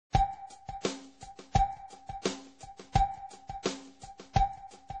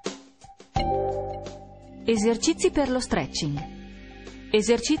Esercizi per lo stretching.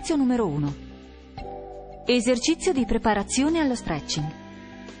 Esercizio numero 1. Esercizio di preparazione allo stretching.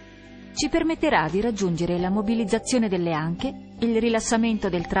 Ci permetterà di raggiungere la mobilizzazione delle anche, il rilassamento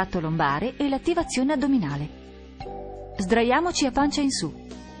del tratto lombare e l'attivazione addominale. Sdraiamoci a pancia in su.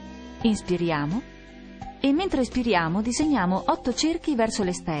 Inspiriamo e mentre espiriamo disegniamo 8 cerchi verso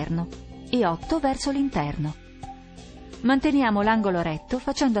l'esterno e 8 verso l'interno. Manteniamo l'angolo retto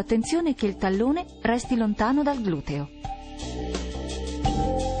facendo attenzione che il tallone resti lontano dal gluteo.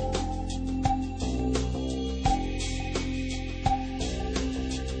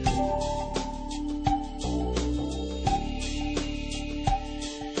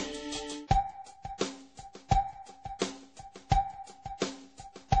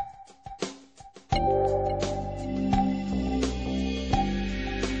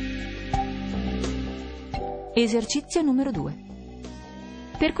 Esercizio numero 2.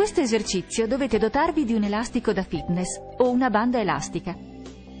 Per questo esercizio dovete dotarvi di un elastico da fitness o una banda elastica.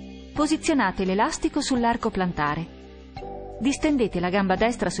 Posizionate l'elastico sull'arco plantare. Distendete la gamba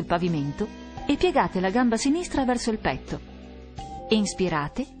destra sul pavimento e piegate la gamba sinistra verso il petto.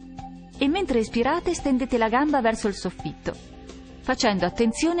 Inspirate e mentre espirate stendete la gamba verso il soffitto, facendo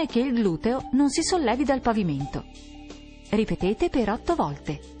attenzione che il gluteo non si sollevi dal pavimento. Ripetete per 8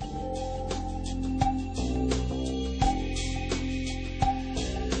 volte.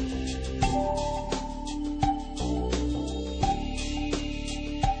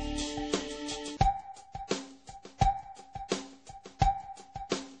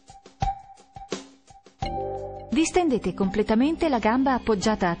 Distendete completamente la gamba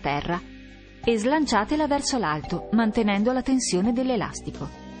appoggiata a terra e slanciatela verso l'alto, mantenendo la tensione dell'elastico.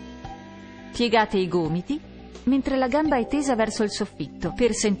 Piegate i gomiti mentre la gamba è tesa verso il soffitto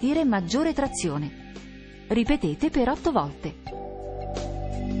per sentire maggiore trazione. Ripetete per 8 volte.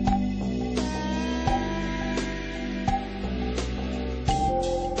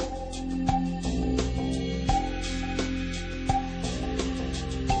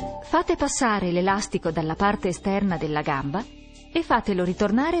 Fate passare l'elastico dalla parte esterna della gamba e fatelo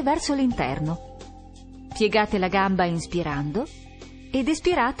ritornare verso l'interno. Piegate la gamba inspirando ed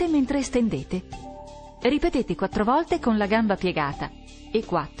espirate mentre estendete. Ripetete 4 volte con la gamba piegata e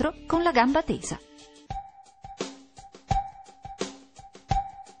 4 con la gamba tesa.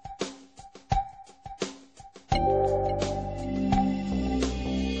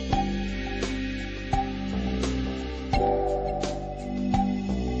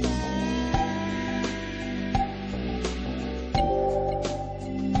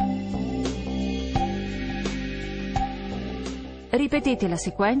 Ripetete la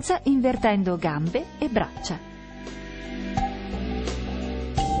sequenza invertendo gambe e braccia.